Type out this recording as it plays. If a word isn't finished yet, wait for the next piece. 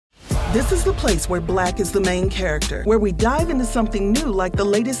This is the place where Black is the main character, where we dive into something new like the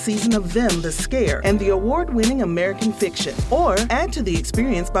latest season of Them, The Scare, and the award-winning American Fiction. Or add to the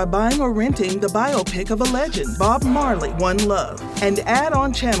experience by buying or renting the biopic of a legend, Bob Marley, One Love. And add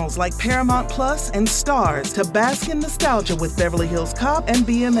on channels like Paramount Plus and Stars to bask in nostalgia with Beverly Hills Cop and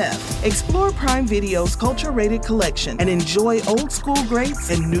BMF. Explore Prime Video's culture-rated collection and enjoy old school greats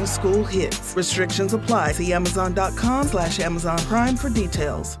and new school hits. Restrictions apply. See Amazon.com/Amazon Prime for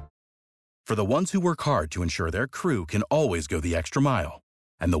details. For the ones who work hard to ensure their crew can always go the extra mile,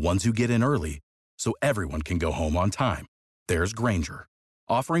 and the ones who get in early so everyone can go home on time, there's Grainger,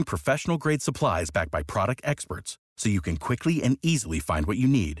 offering professional-grade supplies backed by product experts so you can quickly and easily find what you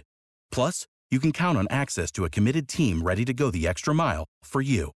need. Plus, you can count on access to a committed team ready to go the extra mile for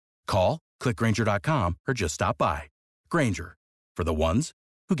you. Call, click Grainger.com, or just stop by. Grainger, for the ones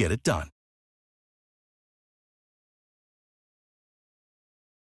who get it done.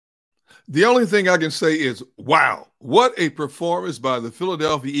 The only thing I can say is, wow, what a performance by the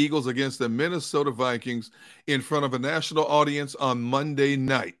Philadelphia Eagles against the Minnesota Vikings in front of a national audience on Monday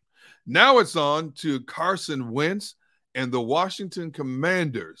night. Now it's on to Carson Wentz and the Washington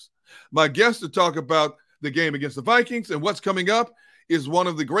Commanders. My guest to talk about the game against the Vikings and what's coming up is one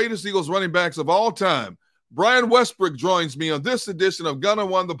of the greatest Eagles running backs of all time. Brian Westbrook joins me on this edition of Gun on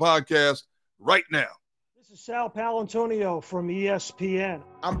One, the podcast, right now. This is Sal Palantonio from ESPN.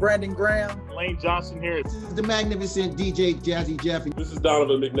 I'm Brandon Graham. Lane Johnson here. This is the magnificent DJ Jazzy Jeffy. This is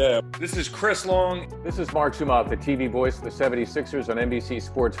Donovan McNabb. This is Chris Long. This is Mark Sumoff, the TV voice of the 76ers on NBC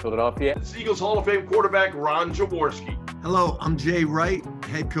Sports Philadelphia. This is Eagles Hall of Fame quarterback Ron Jaworski. Hello, I'm Jay Wright,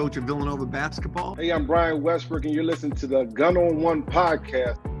 head coach of Villanova basketball. Hey, I'm Brian Westbrook, and you're listening to the Gun on One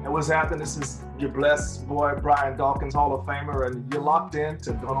podcast. And what's happening? This is your blessed boy, Brian Dawkins, Hall of Famer, and you're locked in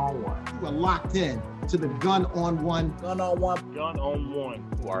to Gun on One. You are locked in to the Gun on One. Gun on One. Gun on One.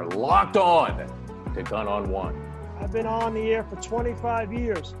 You are locked on to Gun on One. I've been on the air for 25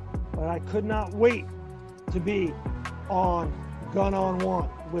 years, but I could not wait to be on Gun on One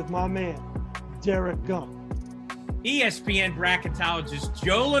with my man, Derek Gunn. ESPN bracketologist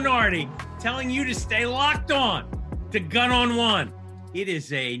Joe Lunardi telling you to stay locked on to Gun on One. It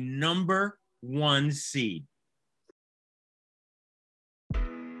is a number one seed.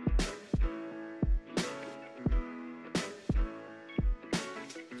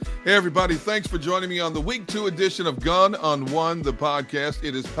 Hey, everybody. Thanks for joining me on the Week 2 edition of Gun on One, the podcast.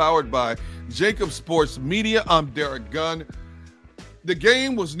 It is powered by Jacob Sports Media. I'm Derek Gunn. The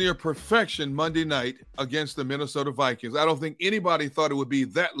game was near perfection Monday night against the Minnesota Vikings. I don't think anybody thought it would be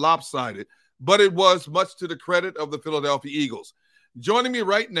that lopsided, but it was, much to the credit of the Philadelphia Eagles. Joining me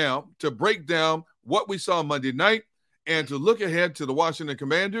right now to break down what we saw Monday night and to look ahead to the Washington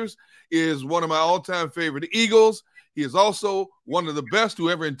Commanders is one of my all-time favorite Eagles. He is also one of the best who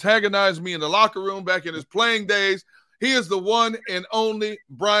ever antagonized me in the locker room back in his playing days. He is the one and only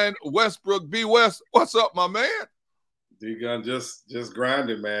Brian Westbrook. B. West, what's up, my man? D-Gun, just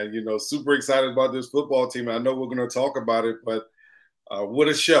grinding, man. You know, super excited about this football team. I know we're going to talk about it, but what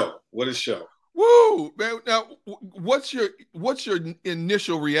a show. What a show. Woo, man. Now, what's your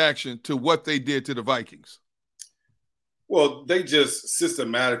initial reaction to what they did to the Vikings? Well, they just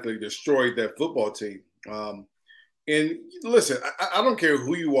systematically destroyed that football team. And listen, I don't care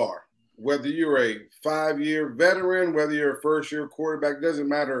who you are, whether you're a 5-year veteran, whether you're a first-year quarterback, doesn't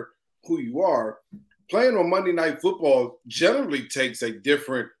matter who you are. Playing on Monday Night Football generally takes a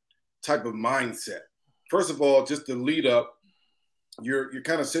different type of mindset. First of all, just the lead up, you're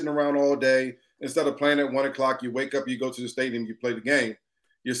kind of sitting around all day. Instead of playing at 1 o'clock, you wake up, you go to the stadium, you play the game.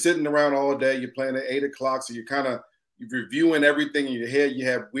 You're sitting around all day, you're playing at 8 o'clock, so you're reviewing everything in your head. You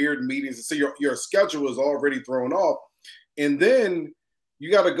have weird meetings. So your schedule is already thrown off. And then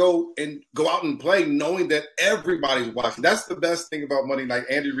you got to go out and play knowing that everybody's watching. That's the best thing about Monday night.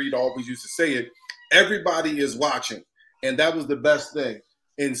 Andy Reid always used to say it. Everybody is watching. And that was the best thing.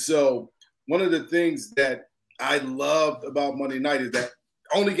 And so one of the things that I loved about Monday night is that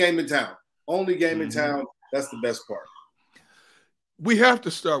only game in town. Only game in town. That's the best part. We have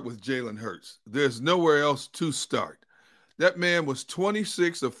to start with Jalen Hurts. There's nowhere else to start. That man was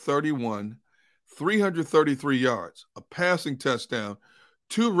 26 of 31, 333 yards, a passing touchdown,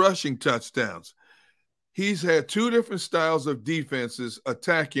 2 rushing touchdowns. He's had 2 different styles of defenses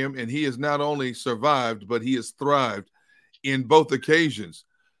attack him, and he has not only survived, but he has thrived in both occasions.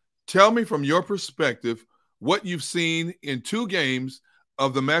 Tell me from your perspective what you've seen in 2 games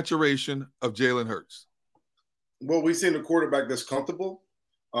of the maturation of Jalen Hurts. Well, we've seen a quarterback that's comfortable.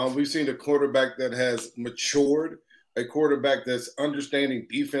 We've seen a quarterback that has matured, a quarterback that's understanding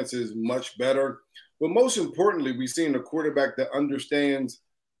defenses much better. But most importantly, we've seen a quarterback that understands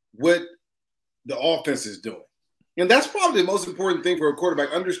what the offense is doing. And that's probably the most important thing for a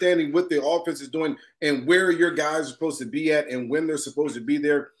quarterback, understanding what the offense is doing and where your guys are supposed to be at and when they're supposed to be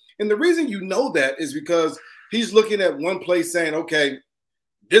there. And the reason you know that is because he's looking at one play saying, okay,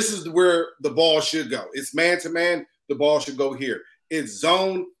 this is where the ball should go. It's man-to-man, the ball should go here. It's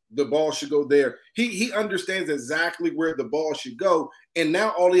zone, the ball should go there. He understands exactly where the ball should go, and now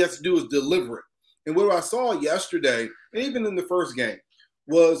all he has to do is deliver it. And what I saw yesterday, and even in the first game,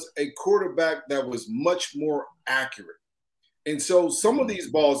 was a quarterback that was much more accurate. And so some of these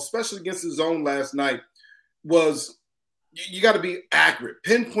balls, especially against the zone last night, was you got to be accurate,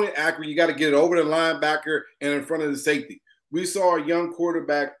 pinpoint accurate. You got to get it over the linebacker and in front of the safety. We saw a young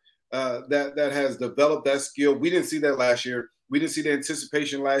quarterback that has developed that skill. We didn't see that last year. We didn't see the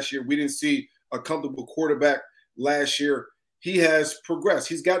anticipation last year. We didn't see a comfortable quarterback last year. He has progressed.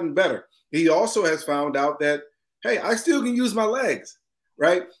 He's gotten better. He also has found out that, hey, I still can use my legs,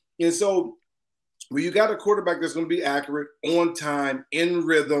 right? And so when you got a quarterback that's going to be accurate, on time, in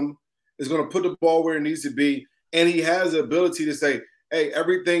rhythm, is going to put the ball where it needs to be, and he has the ability to say, hey,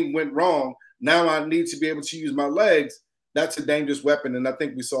 everything went wrong. Now I need to be able to use my legs. That's a dangerous weapon, and I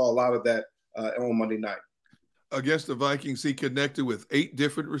think we saw a lot of that on Monday night. Against the Vikings, he connected with 8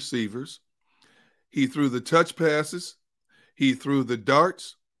 different receivers. He threw the touch passes. He threw the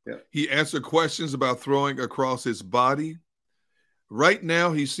darts. Yeah. He answered questions about throwing across his body. Right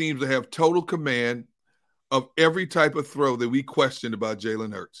now, he seems to have total command of every type of throw that we questioned about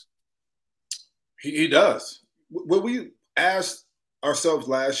Jalen Hurts. He does. What we asked ourselves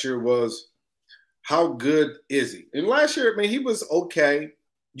last year was, how good is he? And last year, I mean, he was okay.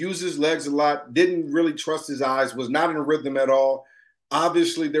 Used his legs a lot, didn't really trust his eyes, was not in a rhythm at all.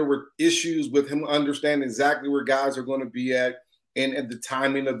 Obviously, there were issues with him understanding exactly where guys are going to be at and the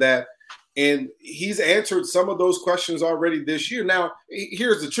timing of that. And he's answered some of those questions already this year. Now,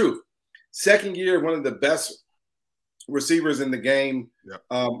 here's the truth. Second year, one of the best receivers in the game.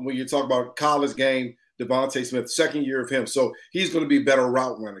 Yeah. When you talk about college game, Devontae Smith, second year of him. So he's going to be a better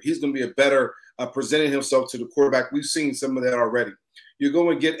route runner. He's going to be a better presenting himself to the quarterback. We've seen some of that already. You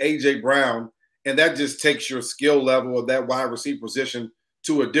go and get A.J. Brown, and that just takes your skill level of that wide receiver position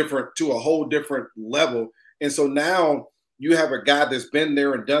to a whole different level. And so now you have a guy that's been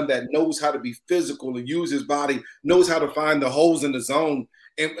there and done that, knows how to be physical and use his body, knows how to find the holes in the zone.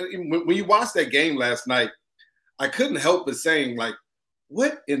 And when you watched that game last night, I couldn't help but saying, like,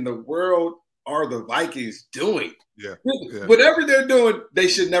 what in the world are the Vikings doing? Yeah. Whatever they're doing, they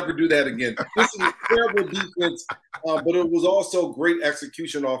should never do that again. This is a terrible defense, but it was also great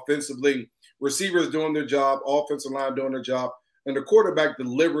execution offensively. Receivers doing their job, offensive line doing their job, and the quarterback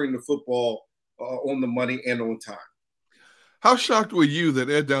delivering the football on the money and on time. How shocked were you that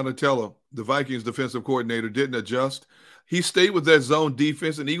Ed Donatello, the Vikings defensive coordinator, didn't adjust? He stayed with that zone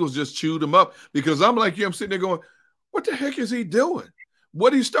defense, and Eagles just chewed him up. Because I'm like you, I'm sitting there going, what the heck is he doing?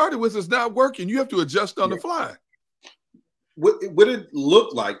 What he started with is not working. You have to adjust on the fly. What it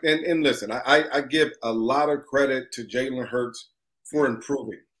looked like, and listen, I give a lot of credit to Jalen Hurts for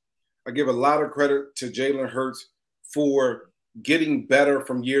improving. I give a lot of credit to Jalen Hurts for getting better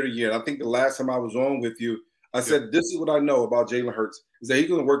from year to year. I think the last time I was on with you, I said, this is what I know about Jalen Hurts, is that he's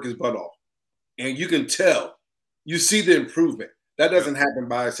going to work his butt off. And you can tell. You see the improvement. That doesn't happen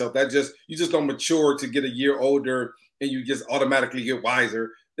by itself. You just don't mature to get a year older and you just automatically get wiser.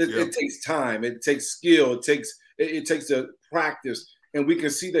 It takes time. It takes skill. It takes a practice. And we can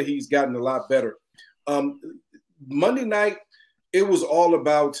see that he's gotten a lot better. Monday night, it was all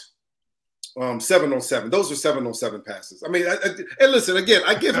about 7-on-7. Those are 7-on-7 passes. I mean, and listen, again,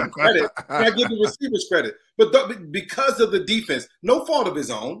 I give him credit. And I give the receivers credit. But because of the defense, no fault of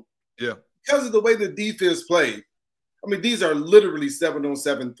his own. Yeah. Because of the way the defense played. I mean, these are literally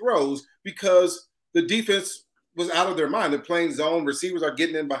 7-on-7 throws because the defense was out of their mind. They're playing zone. Receivers are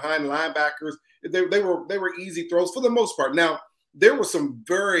getting in behind linebackers. They were easy throws for the most part. Now, there were some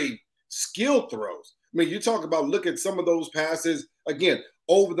very skilled throws. I mean, you talk about, look at some of those passes, again,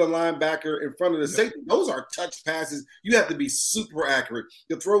 over the linebacker in front of the safety. Those are touch passes. You have to be super accurate.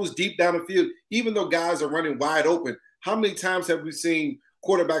 The throws deep down the field, even though guys are running wide open. How many times have we seen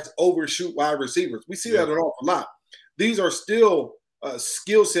quarterbacks overshoot wide receivers? We see that an awful lot. These are still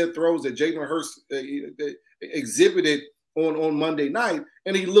skill set throws that Jalen Hurts exhibited on Monday night,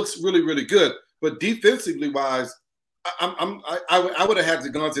 and he looks really, really good. But defensively wise, I would have had to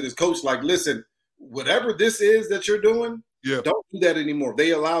gone to this coach like, listen, whatever this is that you're doing, don't do that anymore.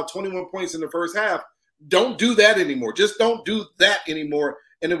 They allowed 21 points in the first half. Don't do that anymore. Just don't do that anymore.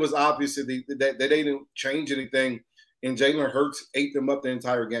 And it was obvious that they didn't change anything, and Jalen Hurts ate them up the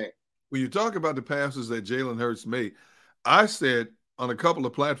entire game. When you talk about the passes that Jalen Hurts made, I said on a couple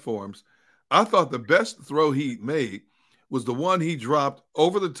of platforms. I thought the best throw he made was the one he dropped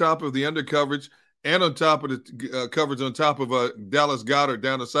over the top of the under coverage and on top of the coverage on top of Dallas Goedert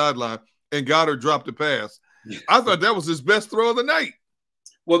down the sideline, and Goddard dropped the pass. I thought that was his best throw of the night.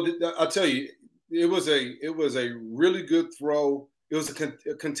 Well, I'll tell you, it was a really good throw. It was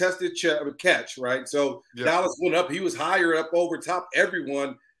a contested catch, right? So Dallas went up. He was higher up over top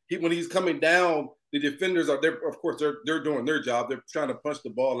everyone. When he's coming down, the defenders are there. Of course, they're doing their job. They're trying to punch the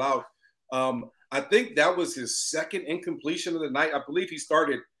ball out. I think that was his second incompletion of the night. I believe he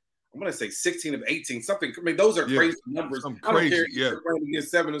started, I'm going to say 16 of 18, something. I mean, those are crazy numbers. I don't care if you're playing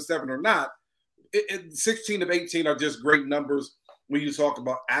against 7 of 7 or not. 16 of 18 are just great numbers when you talk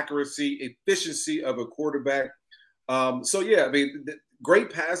about accuracy, efficiency of a quarterback.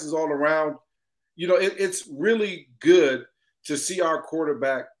 Great passes all around. You know, it's really good to see our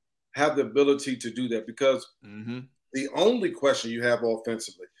quarterback have the ability to do that, because the only question you have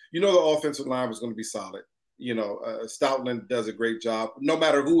offensively, you know, the offensive line was going to be solid. You know, Stoutland does a great job. No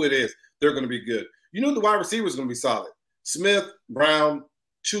matter who it is, they're going to be good. You knew the wide receiver was going to be solid. Smith, Brown,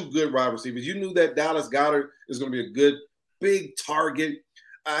 2 good wide receivers. You knew that Dallas Goedert is going to be a good, big target.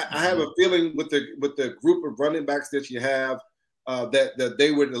 I have a feeling with the group of running backs that you have that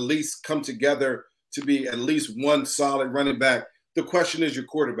they would at least come together to be at least one solid running back. The question is your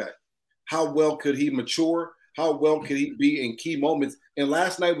quarterback. How well could he mature? How well could he be in key moments? And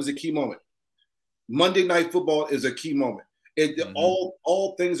last night was a key moment. Monday Night Football is a key moment.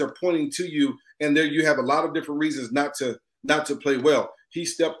 All things are pointing to you, and there you have a lot of different reasons not to play well. He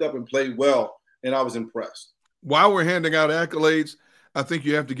stepped up and played well, and I was impressed. While we're handing out accolades, I think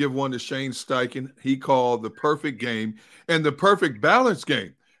you have to give one to Shane Steichen. He called the perfect game and the perfect balanced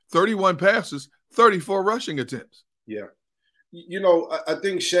game. 31 passes, 34 rushing attempts. Yeah. You know, I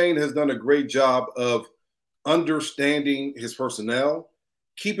think Shane has done a great job of understanding his personnel,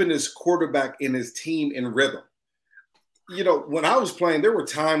 keeping his quarterback and his team in rhythm. You know, when I was playing, there were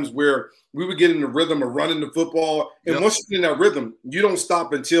times where we would get in the rhythm of running the football. And once you're in that rhythm, you don't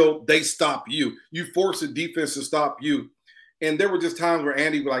stop until they stop you. You force the defense to stop you. And there were just times where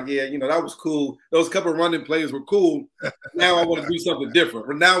Andy was like, yeah, you know, that was cool. Those couple of running plays were cool. Now I want to do something different.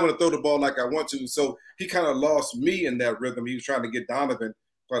 But now I want to throw the ball like I want to. So he kind of lost me in that rhythm. He was trying to get Donovan,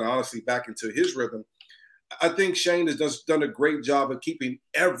 quite honestly, back into his rhythm. I think Shane has just done a great job of keeping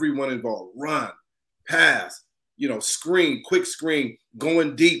everyone involved. Run, pass, you know, screen, quick screen,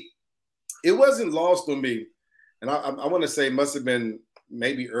 going deep. It wasn't lost on me. And I want to say it must have been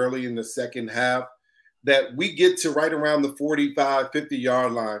maybe early in the second half that we get to right around the 45,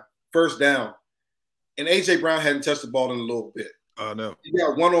 50-yard line, first down. And A.J. Brown hadn't touched the ball in a little bit. No. He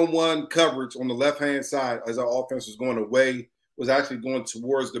got one-on-one coverage on the left-hand side as our offense was going away, was actually going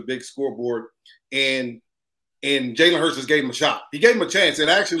towards the big scoreboard. And Jalen Hurts just gave him a shot. He gave him a chance. And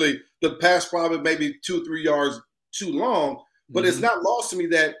actually, the pass probably maybe 2 or 3 yards too long. But it's not lost to me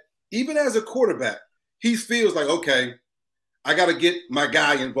that even as a quarterback, he feels like, okay, I got to get my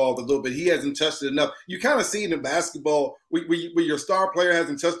guy involved a little bit. He hasn't touched it enough. You kind of see it in basketball where your star player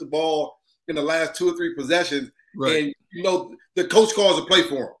hasn't touched the ball in the last 2 or 3 possessions. Right. And, you know, the coach calls a play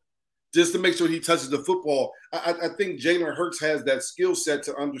for him just to make sure he touches the football. I think Jalen Hurts has that skill set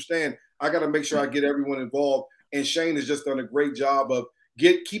to understand I got to make sure I get everyone involved. And Shane has just done a great job of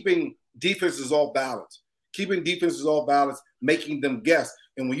keeping defenses off balance, making them guess.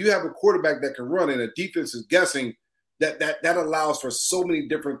 And when you have a quarterback that can run and a defense is guessing, that allows for so many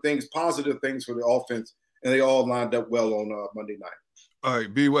different things, positive things for the offense, and they all lined up well on Monday night. All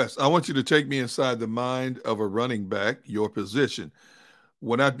right, B. West, I want you to take me inside the mind of a running back, your position.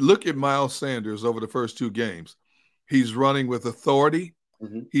 When I look at Miles Sanders over the first 2 games, he's running with authority.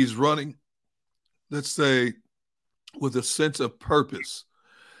 He's running, let's say, with a sense of purpose.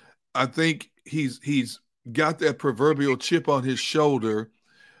 I think he's got that proverbial chip on his shoulder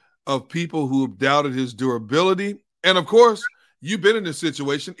of people who have doubted his durability. And, of course, you've been in this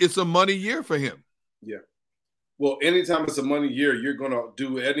situation. It's a money year for him. Yeah. Well, anytime it's a money year, you're going to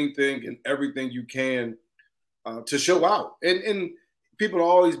do anything and everything you can to show out. And people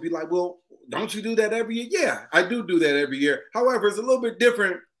always be like, well, don't you do that every year? Yeah, I do that every year. However, it's a little bit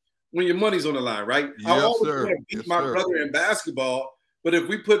different when your money's on the line, right? Yes, I always sir. want to beat my brother in basketball, but if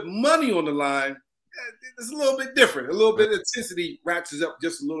we put money on the line, it's a little bit different. A little bit of intensity ratchets up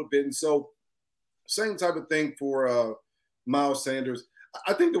just a little bit. And so same type of thing for Miles Sanders.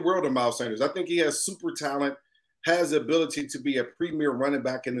 I think the world of Miles Sanders. I think he has super talent, has the ability to be a premier running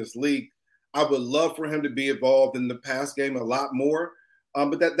back in this league. I would love for him to be involved in the pass game a lot more,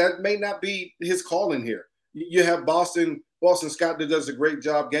 but that may not be his calling here. You have Boston Scott that does a great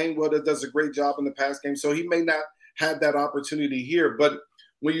job, Gainwell that does a great job in the pass game, so he may not had that opportunity here. But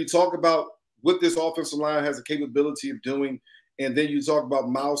when you talk about what this offensive line has the capability of doing, and then you talk about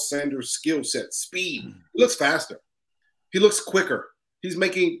Miles Sanders' skill set, speed, he looks faster. He looks quicker. He's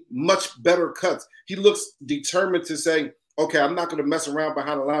making much better cuts. He looks determined to say, okay, I'm not going to mess around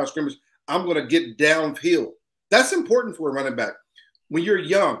behind the line of scrimmage. I'm going to get downfield. That's important for a running back. When you're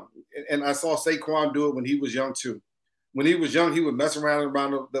young, and I saw Saquon do it when he was young too. When he was young, he would mess around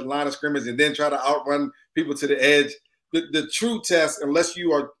the line of scrimmage and then try to outrun people to the edge. The true test, unless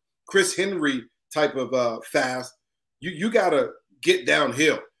you are Chris Henry type of fast, you got to get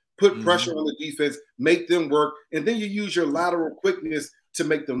downhill, put pressure on the defense, make them work, and then you use your lateral quickness to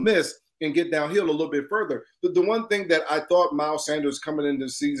make them miss and get downhill a little bit further. The one thing that I thought Miles Sanders coming into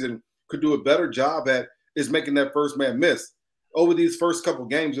the season could do a better job at is making that first man miss. Over these first couple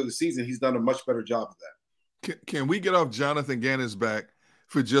games of the season, he's done a much better job of that. Can we get off Jonathan Gannon's back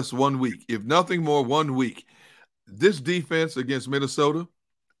for just 1 week? If nothing more, 1 week. This defense against Minnesota,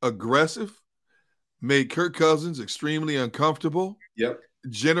 aggressive, made Kirk Cousins extremely uncomfortable. Yep.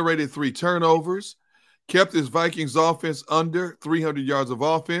 Generated 3 turnovers, kept his Vikings offense under 300 yards of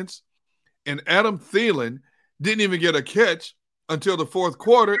offense. And Adam Thielen didn't even get a catch until the fourth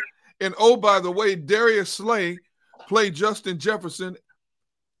quarter. And oh, by the way, Darius Slay played Justin Jefferson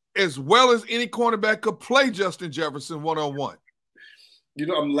as well as any cornerback could play Justin Jefferson one-on-one. You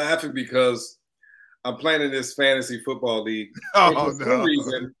know, I'm laughing because I'm playing in this fantasy football league. Oh, for some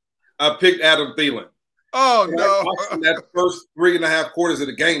reason, I picked Adam Thielen. Oh, and no. Watching that first 3.5 quarters of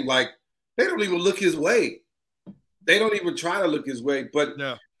the game, like, they don't even look his way. They don't even try to look his way. But,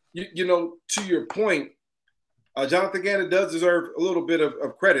 you know, to your point, Jonathan Gannon does deserve a little bit of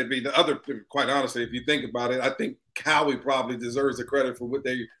credit. I mean, the other, quite honestly, if you think about it, I think Cowie probably deserves the credit for what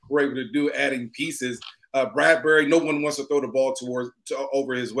they were able to do, adding pieces. Bradbury, no one wants to throw the ball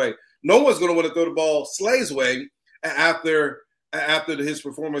over his way. No one's going to want to throw the ball Slay's way after his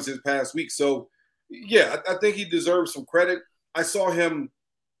performance this past week. So, yeah, I think he deserves some credit. I saw him,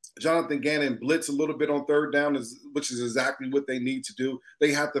 Jonathan Gannon, blitz a little bit on third down, which is exactly what they need to do.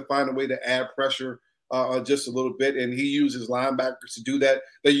 They have to find a way to add pressure just a little bit, and he uses linebackers to do that.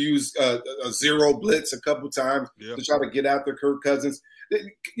 They use a zero blitz a couple times to try to get after Kirk Cousins.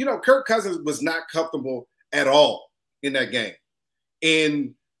 You know, Kirk Cousins was not comfortable at all in that game.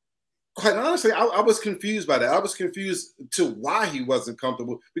 And quite honestly, I was confused by that. I was confused to why he wasn't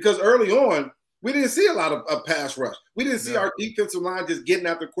comfortable, because early on, we didn't see a lot of pass rush. We didn't see our defensive line just getting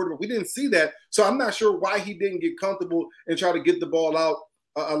after quarterback. We didn't see that. So I'm not sure why he didn't get comfortable and try to get the ball out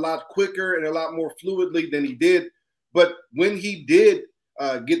a lot quicker and a lot more fluidly than he did. But when he did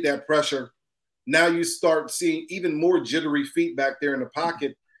get that pressure, now you start seeing even more jittery feet back there in the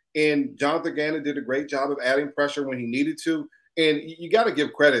pocket. And Jonathan Gannon did a great job of adding pressure when he needed to. And you got to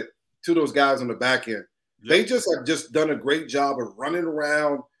give credit to those guys on the back end. They just have just done a great job of running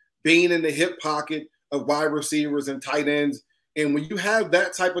around, being in the hip pocket of wide receivers and tight ends. And when you have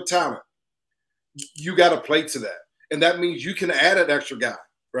that type of talent, you got to play to that. And that means you can add an extra guy,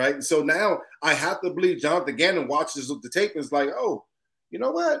 right? And so now I have to believe Jonathan Gannon watches the tape and is like, oh, you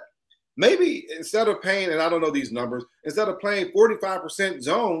know what? Maybe instead of playing, and I don't know these numbers, instead of playing 45%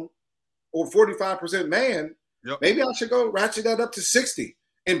 zone or 45% man, maybe I should go ratchet that up to 60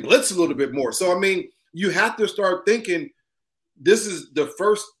 and blitz a little bit more. So, I mean, you have to start thinking this is the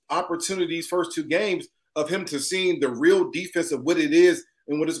first opportunity, these first 2 games, of him to seeing the real defense of what it is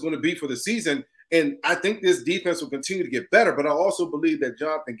and what it's going to be for the season. And I think this defense will continue to get better, but I also believe that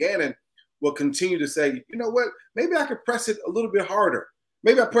Jonathan Gannon will continue to say, you know what, maybe I could press it a little bit harder.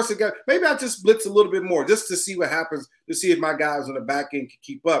 Maybe I press it, maybe I just blitz a little bit more just to see what happens, to see if my guys on the back end can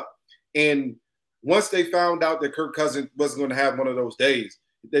keep up. And once they found out that Kirk Cousins wasn't going to have one of those days,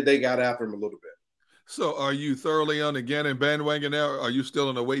 they got after him a little bit. So are you thoroughly on the Gannon bandwagon now, or are you still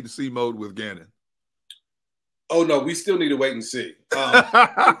in a wait-and-see mode with Gannon? Oh, no, we still need to wait and see. And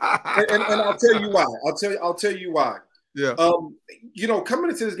I'll tell you why. I'll tell you why. Yeah. You know,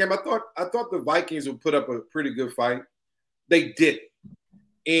 coming into this game, I thought the Vikings would put up a pretty good fight. They didn't.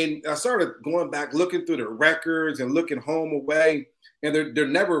 And I started going back, looking through the records and looking home away, and they're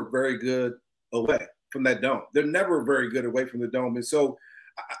never very good away from that dome. They're never very good away from the dome. And so,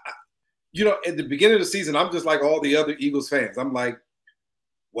 you know, at the beginning of the season, I'm just like all the other Eagles fans. I'm like,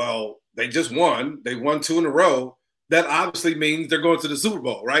 well, they just won. They won 2 in a row. That obviously means they're going to the Super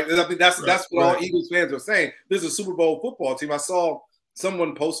Bowl, right? I mean, that's what all Eagles fans are saying. This is a Super Bowl football team. I saw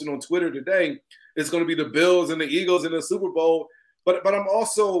someone posting on Twitter today, it's going to be the Bills and the Eagles in the Super Bowl. But I'm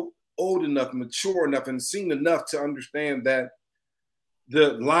also old enough, mature enough, and seen enough to understand that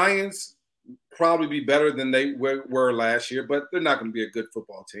the Lions probably be better than they were last year, but they're not going to be a good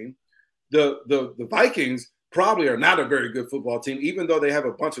football team. The Vikings probably are not a very good football team, even though they have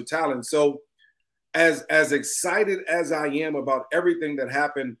a bunch of talent. So as excited as I am about everything that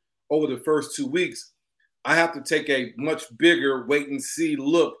happened over the first 2 weeks, I have to take a much bigger wait and see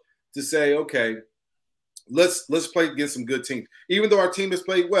look to say, okay, let's play against some good teams. Even though our team has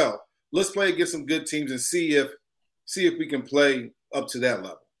played well, let's play against some good teams and see if we can play up to that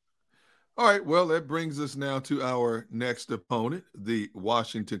level. All right, well, that brings us now to our next opponent, the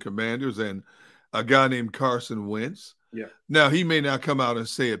Washington Commanders, and a guy named Carson Wentz. Yeah. Now, he may not come out and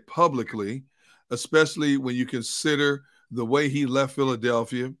say it publicly, especially when you consider the way he left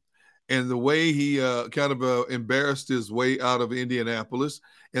Philadelphia and the way he kind of embarrassed his way out of Indianapolis,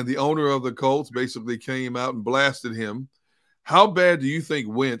 and the owner of the Colts basically came out and blasted him. How bad do you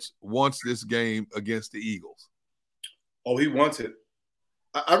think Wentz wants this game against the Eagles? Oh, he wants it.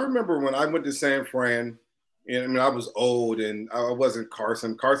 I remember when I went to San Fran, and I mean, I was old and I wasn't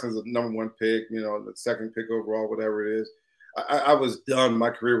Carson. Carson's the number 1 pick, the second pick overall, whatever it is. I was done. My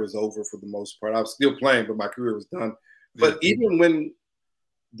career was over for the most part. I was still playing, but my career was done. But even when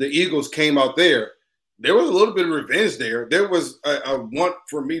the Eagles came out there was a little bit of revenge there. There was a want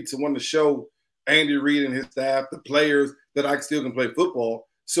for me to want to show Andy Reid and his staff, the players, that I still can play football.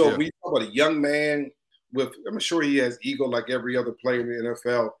 So when you talk about a young man I'm sure he has ego like every other player in the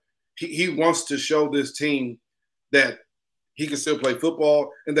NFL. He wants to show this team that he can still play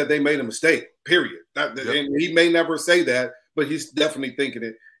football and that they made a mistake, period. And he may never say that, but he's definitely thinking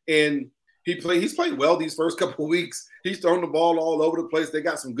it. And he's played well these first couple of weeks. He's thrown the ball all over the place. They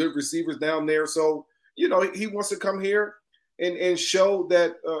got some good receivers down there. So, he wants to come here and show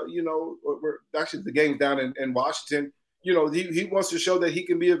that, actually the game's down in Washington. He wants to show that he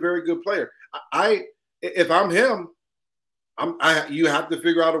can be a very good player. If I'm him, you have to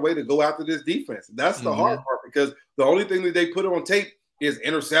figure out a way to go after this defense. That's the hard part, because the only thing that they put on tape is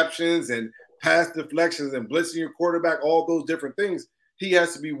interceptions and pass deflections and blitzing your quarterback, all those different things. He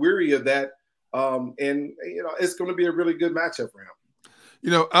has to be weary of that. It's going to be a really good matchup for him.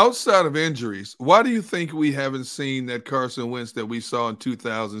 Outside of injuries, why do you think we haven't seen that Carson Wentz that we saw in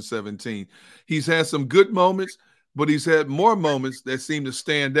 2017? He's had some good moments, but he's had more moments that seem to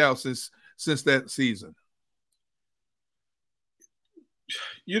stand out since that season.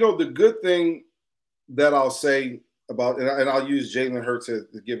 The good thing that I'll say about, and I'll use Jalen Hurts to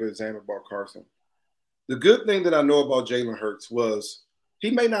give an example about Carson. The good thing that I know about Jalen Hurts was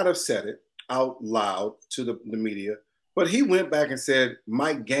he may not have said it out loud to the media, but he went back and said,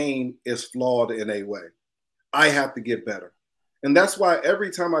 my game is flawed in a way. I have to get better. And that's why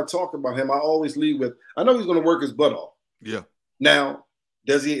every time I talk about him, I always lead with, I know he's going to work his butt off. Yeah. Now,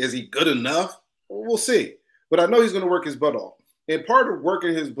 is he good enough? Well, we'll see. But I know he's going to work his butt off. And part of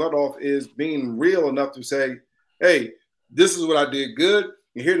working his butt off is being real enough to say, hey, this is what I did good,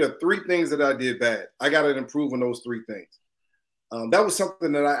 and here are the 3 things that I did bad. I got to improve on those 3 things. That was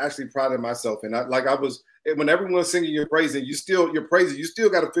something that I actually prided myself in. When everyone's singing your praise and you still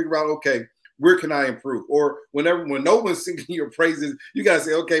got to figure out, okay, where can I improve? Or when no one's singing your praises, you got to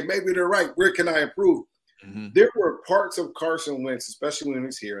say, okay, maybe they're right. Where can I improve? Mm-hmm. There were parts of Carson Wentz, especially when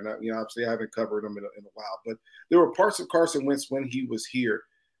he's here, and obviously I haven't covered him in a while, but there were parts of Carson Wentz when he was here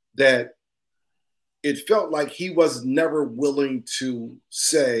that it felt like he was never willing to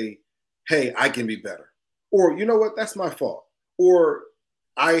say, hey, I can be better. Or, you know what, that's my fault. Or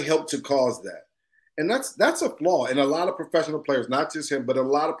I helped to cause that. And that's a flaw in a lot of professional players, not just him, but a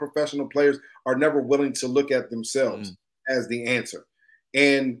lot of professional players are never willing to look at themselves as the answer.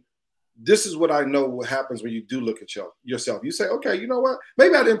 And this is what I know what happens when you do look at yourself. You say, okay, you know what?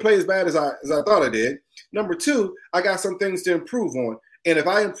 Maybe I didn't play as bad as I thought I did. Number 2, I got some things to improve on. And if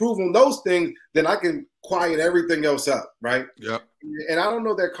I improve on those things, then I can quiet everything else up, right? Yeah. And I don't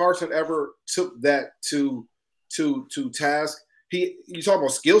know that Carson ever took that to task. You talk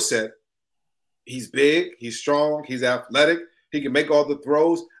about skill set. He's big, he's strong, he's athletic. He can make all the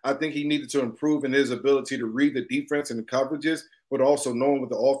throws. I think he needed to improve in his ability to read the defense and the coverages, but also knowing what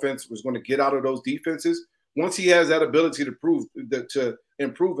the offense was going to get out of those defenses. Once he has that ability to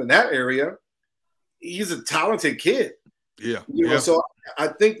improve in that area, he's a talented kid. Yeah. So I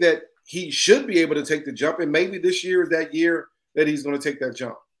think that he should be able to take the jump, and maybe this year is that year that he's going to take that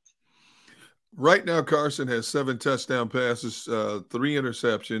jump. Right now, Carson has 7 touchdown passes, 3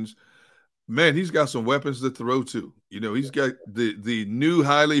 interceptions. Man, he's got some weapons to throw to. He's got the new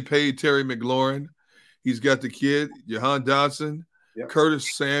highly paid Terry McLaurin. He's got the kid, Jahan Dotson,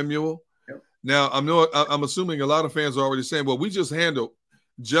 Curtis Samuel. Yep. Now, I'm assuming a lot of fans are already saying, well, we just handled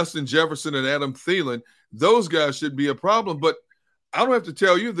Justin Jefferson and Adam Thielen. Those guys should be a problem. But I don't have to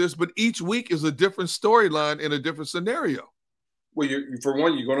tell you this, but each week is a different storyline in a different scenario. Well, for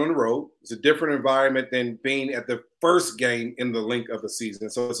one, you're going on the road. It's a different environment than being at the first game in the length of the season.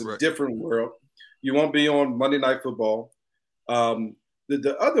 So it's a different world. You won't be on Monday Night Football.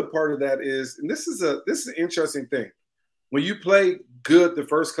 The other part of that is, and this is an interesting thing. When you play good the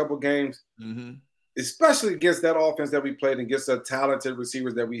first couple games, especially against that offense that we played, and against the talented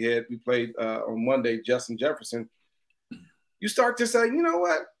receivers that we had, we played on Monday, Justin Jefferson, you start to say, you know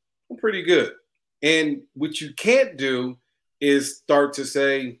what, I'm pretty good. And what you can't do is start to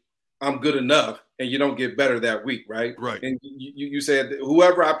say, I'm good enough, and you don't get better that week, right? Right. And you said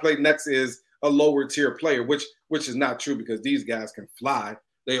whoever I play next is a lower tier player, which is not true because these guys can fly.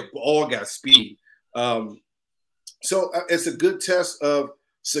 They all got speed. So it's a good test of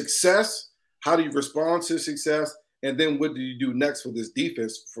success. How do you respond to success? And then what do you do next for this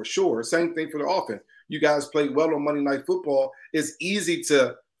defense? For sure. Same thing for the offense. You guys played well on Monday Night Football. It's easy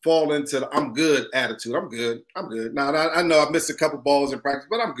to fall into the I'm good attitude. I'm good. Now, I know I missed a couple balls in practice,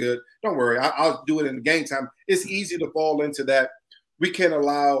 but I'm good. Don't worry. I'll do it in the game time. It's easy to fall into that. We can't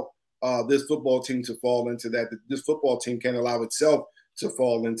allow this football team to fall into that. This football team can't allow itself to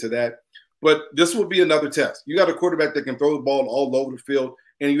fall into that. But this will be another test. You got a quarterback that can throw the ball all over the field,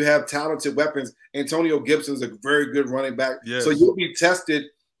 and you have talented weapons. Antonio Gibson's a very good running back. Yes. So you'll be tested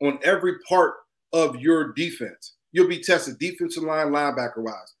on every part of your defense. You'll be tested defensive line,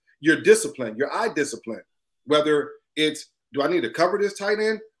 linebacker-wise. Your discipline, your eye discipline, whether it's do I need to cover this tight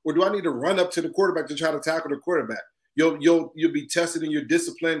end or do I need to run up to the quarterback to try to tackle the quarterback? You'll be tested in your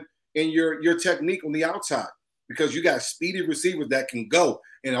discipline and your technique on the outside because you got speedy receivers that can go.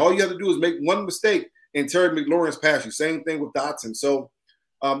 And all you have to do is make one mistake and Terry McLaurin's pass you. Same thing with Dotson. So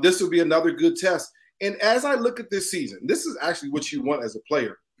this will be another good test. And as I look at this season, this is actually what you want as a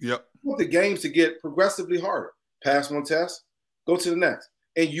player. Yep. You want the games to get progressively harder. Pass one test, go to the next.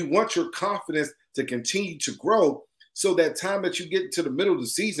 And you want your confidence to continue to grow so that time that you get to the middle of the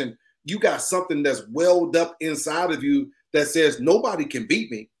season, you got something that's welled up inside of you that says nobody can beat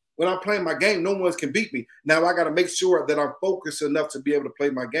me. When I'm playing my game, no one can beat me. Now I got to make sure that I'm focused enough to be able to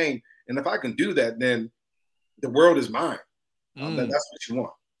play my game. And if I can do that, then the world is mine. That's what you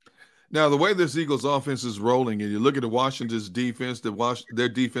want. Now, the way this Eagles offense is rolling, and you look at the Washington's defense, their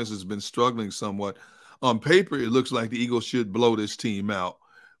defense has been struggling somewhat. On paper, it looks like the Eagles should blow this team out.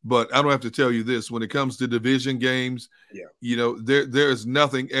 But I don't have to tell you this. When it comes to division games, you know, there is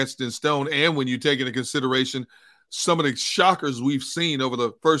nothing etched in stone. And when you take into consideration some of the shockers we've seen over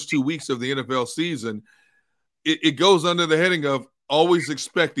the first 2 weeks of the NFL season, it goes under the heading of always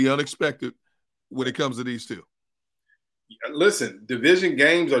expect the unexpected when it comes to these two. Listen, division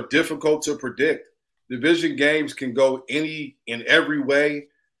games are difficult to predict. Division games can go any and every way.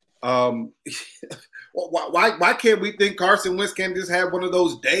 Why can't we think Carson Wentz can just have one of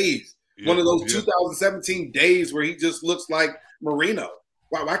those days, one of those 2017 days where he just looks like Marino?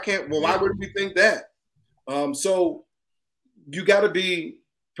 Why wouldn't we think that? So you got to be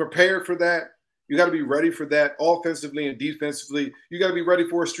prepared for that. You got to be ready for that offensively and defensively. You got to be ready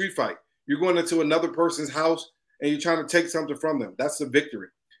for a street fight. You're going into another person's house and you're trying to take something from them. That's the victory.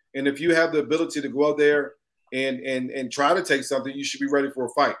 And if you have the ability to go out there and try to take something, you should be ready for a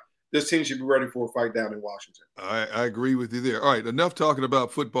fight. This team should be ready for a fight down in Washington. I agree with you there. All right, enough talking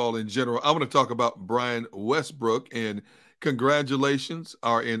about football in general. I want to talk about Brian Westbrook, and congratulations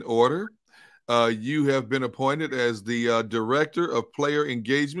are in order. You have been appointed as the Director of Player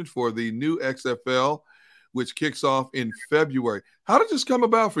Engagement for the new XFL, which kicks off in February. How did this come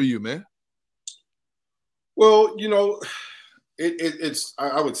about for you, man? Well, you know,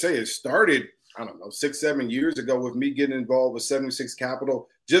 I would say it started, 6-7 years ago with me getting involved with 76 Capital,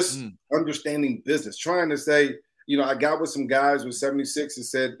 just understanding business, trying to say, you know, I got with some guys with 76 and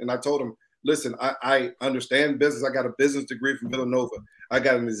said, and I told them, listen, I understand business. I got a business degree from Villanova. I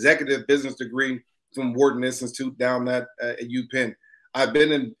got an executive business degree from Wharton Institute down at UPenn. I've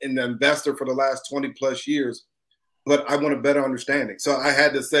been an investor for the last 20 plus years, but I want a better understanding. So I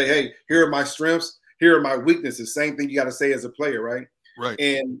had to say, hey, here are my strengths. Here are my weaknesses. Same thing you got to say as a player, right? Right.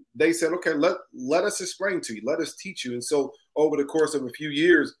 And they said, okay, let us explain to you. Let us teach you. And so over the course of a few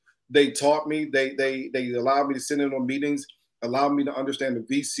years, they taught me. They allowed me to sit in on meetings, allowed me to understand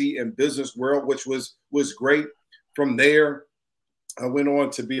the VC and business world, which was great. From there, I went on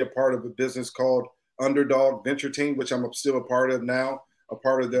to be a part of a business called Underdog Venture Team, which I'm still a part of now,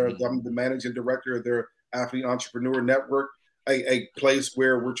 I'm the managing director of their Athlete Entrepreneur Network, a place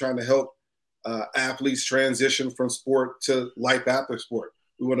where we're trying to help athletes transition from sport to life after sport.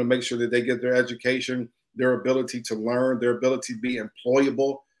 We want to make sure that they get their education, their ability to learn, their ability to be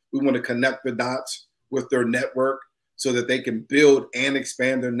employable. We want to connect the dots with their network so that they can build and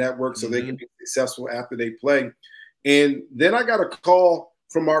expand their network so they can be successful after they play. And then I got a call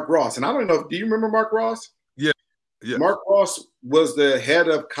from Mark Ross. And I don't know, do you remember Mark Ross? Yeah. Yeah. Mark Ross was the head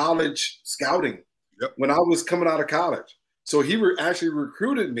of college scouting when I was coming out of college. So he actually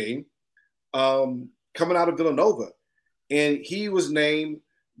recruited me coming out of Villanova. And he was named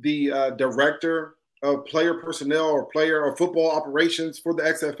the director of player personnel or football operations for the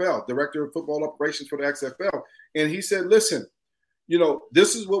XFL, director of football operations for the XFL. And he said, listen, you know,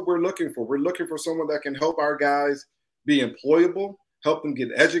 this is what we're looking for. We're looking for someone that can help our guys be employable, help them get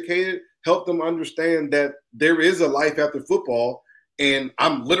educated, help them understand that there is a life after football. And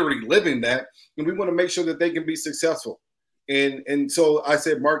I'm literally living that. And we want to make sure that they can be successful. And so I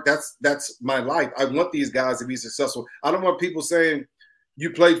said, Mark, that's my life. I want these guys to be successful. I don't want people saying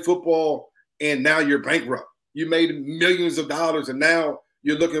you played football and now you're bankrupt. You made millions of dollars and now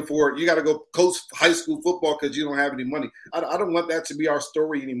you're looking for, you got to go coach high school football because you don't have any money. I don't want that to be our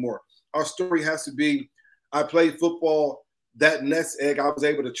story anymore. Our story has to be, I played football, that nest egg I was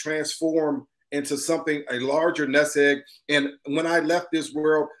able to transform into something, a larger nest egg. And when I left this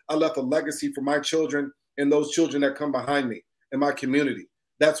world, I left a legacy for my children and those children that come behind me in my community.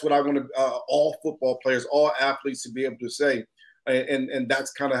 That's what I want all football players, all athletes to be able to say. And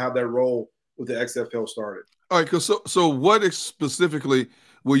that's kind of how that role with the XFL started. All right, so what specifically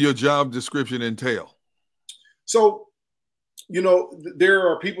will your job description entail? So, you know, there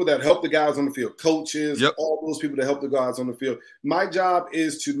are people that help the guys on the field, coaches, all those people that help the guys on the field. My job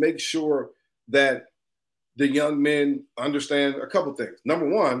is to make sure that the young men understand a couple things. Number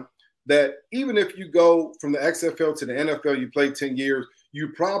one, that even if you go from the XFL to the NFL, you play 10 years, you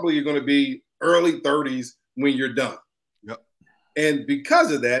probably are going to be early 30s when you're done. Yep. And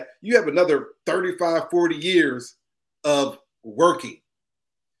because of that, you have another 35, 40 years of working.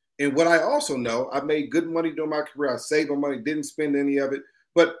 And what I also know, I made good money during my career. I saved my money, didn't spend any of it.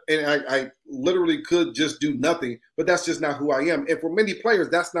 And I literally could just do nothing, but that's just not who I am. And for many players,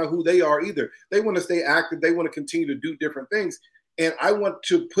 that's not who they are either. They want to stay active. They want to continue to do different things. And I want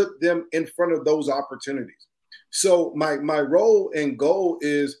to put them in front of those opportunities. So my role and goal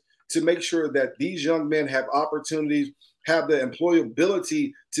is to make sure that these young men have opportunities, have the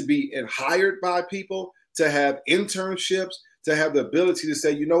employability to be hired by people, to have internships, to have the ability to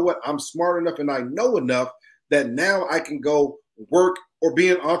say, you know what, I'm smart enough and I know enough that now I can go work or be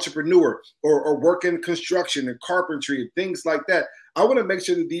an entrepreneur or work in construction and carpentry and things like that. I want to make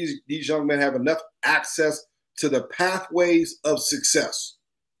sure that these young men have enough access to the pathways of success.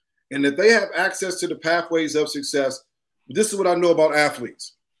 And if they have access to the pathways of success, this is what I know about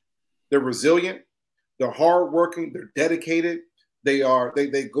athletes. They're resilient, they're hardworking, they're dedicated. They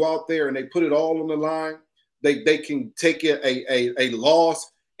go out there and they put it all on the line. They can take a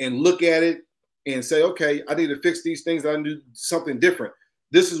loss and look at it and say, okay, I need to fix these things. I need to do something different.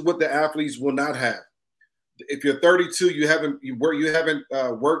 This is what the athletes will not have. If you're 32, you haven't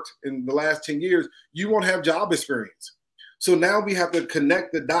worked in the last 10 years, you won't have job experience. So now we have to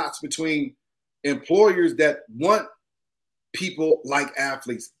connect the dots between employers that want people like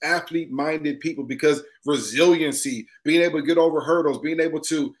athletes, athlete-minded people, because resiliency, being able to get over hurdles, being able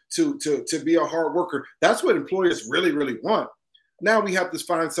to be a hard worker, that's what employers really, really want. Now we have to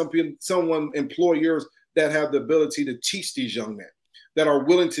find employers that have the ability to teach these young men, that are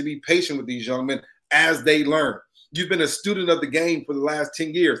willing to be patient with these young men as they learn. You've been a student of the game for the last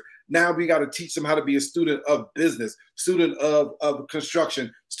 10 years. Now we got to teach them how to be a student of business, student of construction,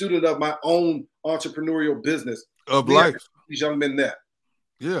 student of my own entrepreneurial business. Of life. These young men that.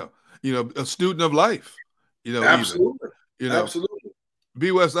 Yeah. You know, a student of life. You know, absolutely. Even, you know, absolutely.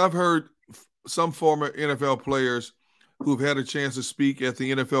 B. West, I've heard some former NFL players who've had a chance to speak at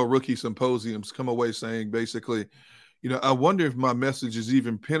the NFL rookie symposiums come away saying basically, you know, I wonder if my message is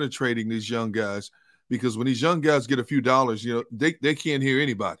even penetrating these young guys, because when these young guys get a few dollars, you know, they can't hear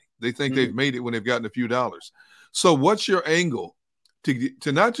anybody. They think they've made it when they've gotten a few dollars. So what's your angle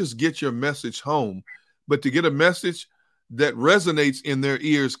to not just get your message home, but to get a message that resonates in their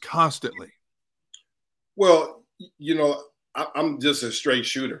ears constantly? Well, you know, I'm just a straight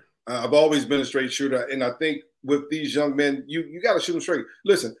shooter. I've always been a straight shooter. And I think with these young men, you got to shoot them straight.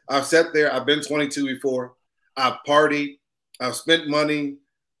 Listen, I've sat there. I've been 22 before. I've partied. I've spent money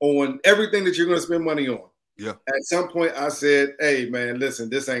on everything that you're going to spend money on. Yeah. At some point, I said, hey, man, listen,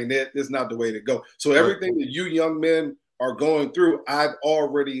 this ain't it. This is not the way to go. So everything that you young men are going through, I've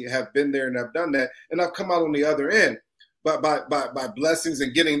already have been there and I've done that. And I've come out on the other end by blessings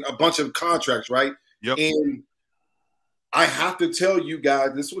and getting a bunch of contracts, right? Yep. And I have to tell you guys,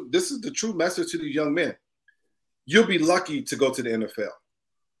 this is the true message to these young men. You'll be lucky to go to the NFL.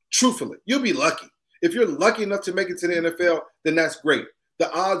 Truthfully, you'll be lucky. If you're lucky enough to make it to the NFL, then that's great.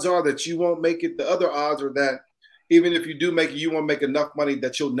 The odds are that you won't make it. The other odds are that Even if you do make it, you won't make enough money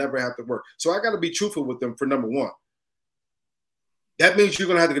that you'll never have to work. So I got to be truthful with them for number one. That means you're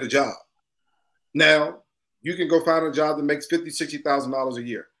going to have to get a job. Now, you can go find a job that makes $50,000, $60,000 a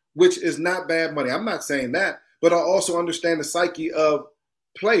year, which is not bad money. I'm not saying that, but I also understand the psyche of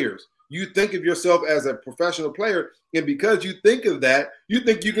players. You think of yourself as a professional player, and because you think of that, you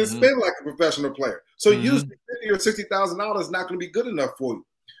think you can spend like a professional player. So usually $50,000 or $60,000 is not going to be good enough for you.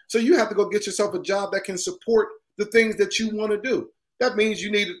 So you have to go get yourself a job that can support the things that you want to do. That means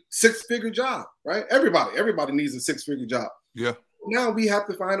you need a six-figure job, right? Everybody needs a six-figure job. Yeah. Now we have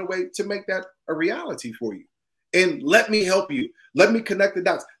to find a way to make that a reality for you. And let me help you. Let me connect the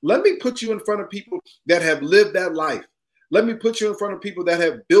dots. Let me put you in front of people that have lived that life. Let me put you in front of people that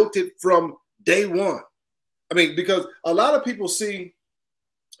have built it from day one. I mean, because a lot of people see,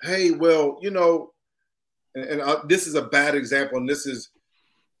 hey, well, you know, and this is a bad example, and this is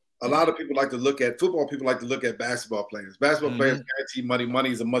a lot of people like to look at football. People like to look at basketball players. Basketball players guarantee money. Money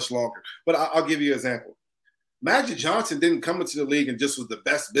is a much longer. But I'll give you an example. Magic Johnson didn't come into the league and just was the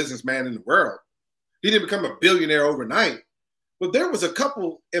best businessman in the world. He didn't become a billionaire overnight. But there was a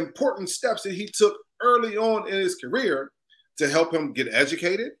couple important steps that he took early on in his career to help him get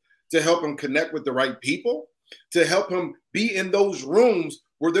educated, to help him connect with the right people, to help him be in those rooms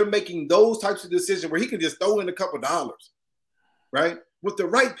where they're making those types of decisions where he can just throw in a couple dollars, right? With the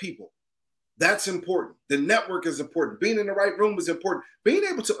right people. That's important. The network is important. Being in the right room is important. Being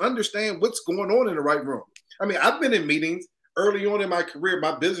able to understand what's going on in the right room. I mean, I've been in meetings early on in my career,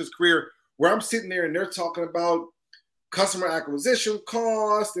 my business career, where I'm sitting there and they're talking about customer acquisition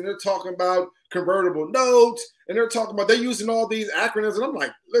costs, and they're talking about convertible notes, and they're using all these acronyms. And I'm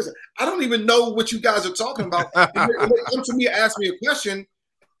like, listen, I don't even know what you guys are talking about. And they come to me and ask me a question,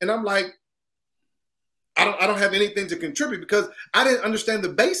 and I'm like, I don't have anything to contribute because I didn't understand the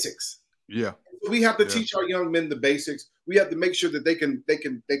basics. Yeah. We have to teach our young men the basics. We have to make sure that they can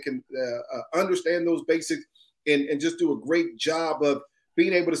understand those basics and just do a great job of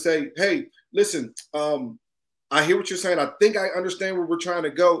being able to say, hey, listen, I hear what you're saying. I think I understand where we're trying to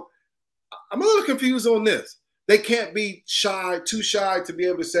go. I'm a little confused on this. They can't be too shy to be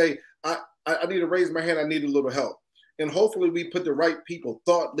able to say, I need to raise my hand. I need a little help. And hopefully we put the right people,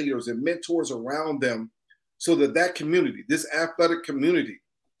 thought leaders and mentors around them so that community, this athletic community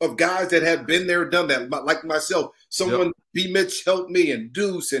of guys that have been there, done that, like myself, someone, B. Mitch helped me, and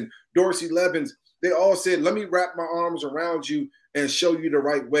Deuce and Dorsey Levens, they all said, let me wrap my arms around you and show you the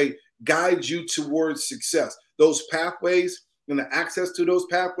right way, guide you towards success. Those pathways and the access to those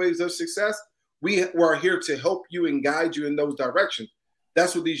pathways of success, we are here to help you and guide you in those directions.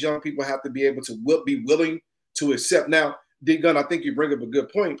 That's what these young people have to be able to be willing to accept. Now, D-Gun, I think you bring up a good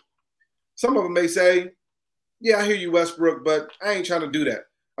point. Some of them may say, yeah, I hear you, Westbrook, but I ain't trying to do that.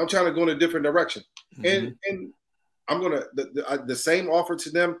 I'm trying to go in a different direction. And I'm going to, the same offer to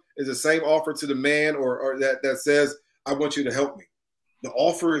them is the same offer to the man or that says, I want you to help me. The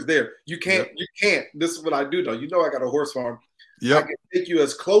offer is there. You can't, this is what I do though. You know, I got a horse farm. I can take you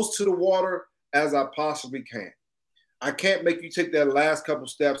as close to the water as I possibly can. I can't make you take that last couple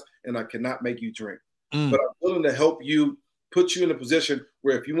steps, and I cannot make you drink. But I'm willing to help you, put you in a position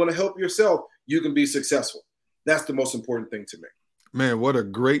where if you want to help yourself, you can be successful. That's the most important thing to me. Man, what a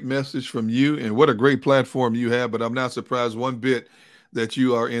great message from you, and what a great platform you have. But I'm not surprised one bit that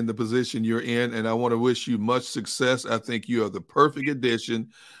you are in the position you're in, and I want to wish you much success. I think you are the perfect addition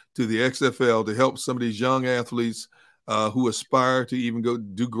to the XFL to help some of these young athletes who aspire to even go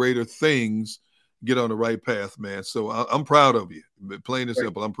do greater things get on the right path, man. So I'm proud of you. Plain and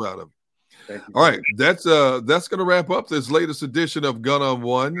simple, I'm proud of you. All right, that's going to wrap up this latest edition of Gun on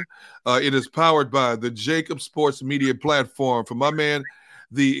One. It is powered by the Jacob Sports Media Platform. For my man,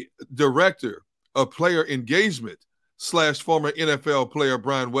 the director of player engagement / former NFL player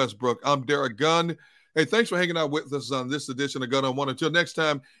Brian Westbrook, I'm Derek Gunn. Hey, thanks for hanging out with us on this edition of Gun on One. Until next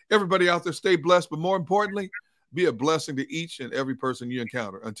time, everybody out there, stay blessed, but more importantly, be a blessing to each and every person you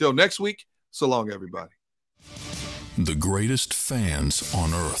encounter. Until next week, so long, everybody. The greatest fans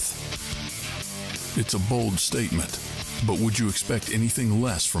on earth. It's a bold statement, but would you expect anything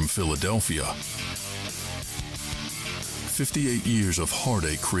less from Philadelphia? 58 years of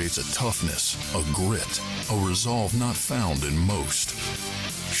heartache creates a toughness, a grit, a resolve not found in most.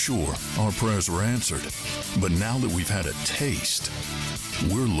 Sure, our prayers were answered, but now that we've had a taste,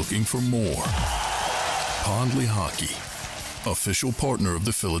 we're looking for more. Pondley Hockey, official partner of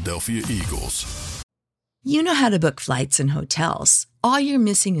the Philadelphia Eagles. You know how to book flights and hotels. All you're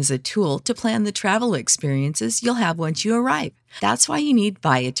missing is a tool to plan the travel experiences you'll have once you arrive. That's why you need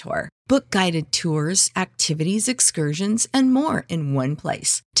Viator. Book guided tours, activities, excursions, and more in one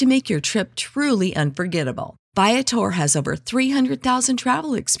place to make your trip truly unforgettable. Viator has over 300,000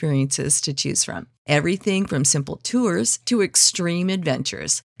 travel experiences to choose from. Everything from simple tours to extreme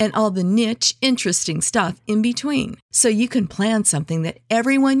adventures and all the niche, interesting stuff in between. So you can plan something that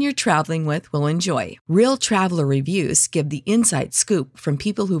everyone you're traveling with will enjoy. Real traveler reviews give the inside scoop from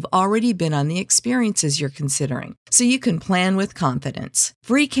people who've already been on the experiences you're considering. So you can plan with confidence.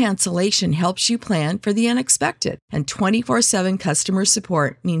 Free cancellation helps you plan for the unexpected. And 24/7 customer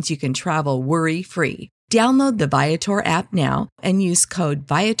support means you can travel worry-free. Download the Viator app now and use code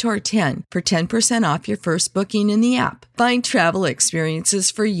Viator10 for 10% off your first booking in the app. Find travel experiences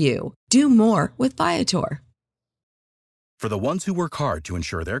for you. Do more with Viator. For the ones who work hard to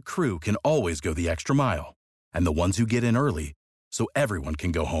ensure their crew can always go the extra mile, and the ones who get in early so everyone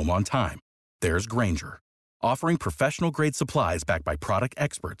can go home on time, there's Grainger, offering professional-grade supplies backed by product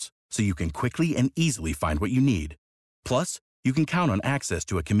experts so you can quickly and easily find what you need. Plus, you can count on access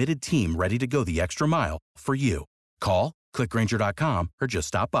to a committed team ready to go the extra mile for you. Call, click Grainger.com, or just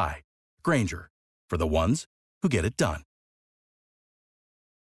stop by. Grainger, for the ones who get it done.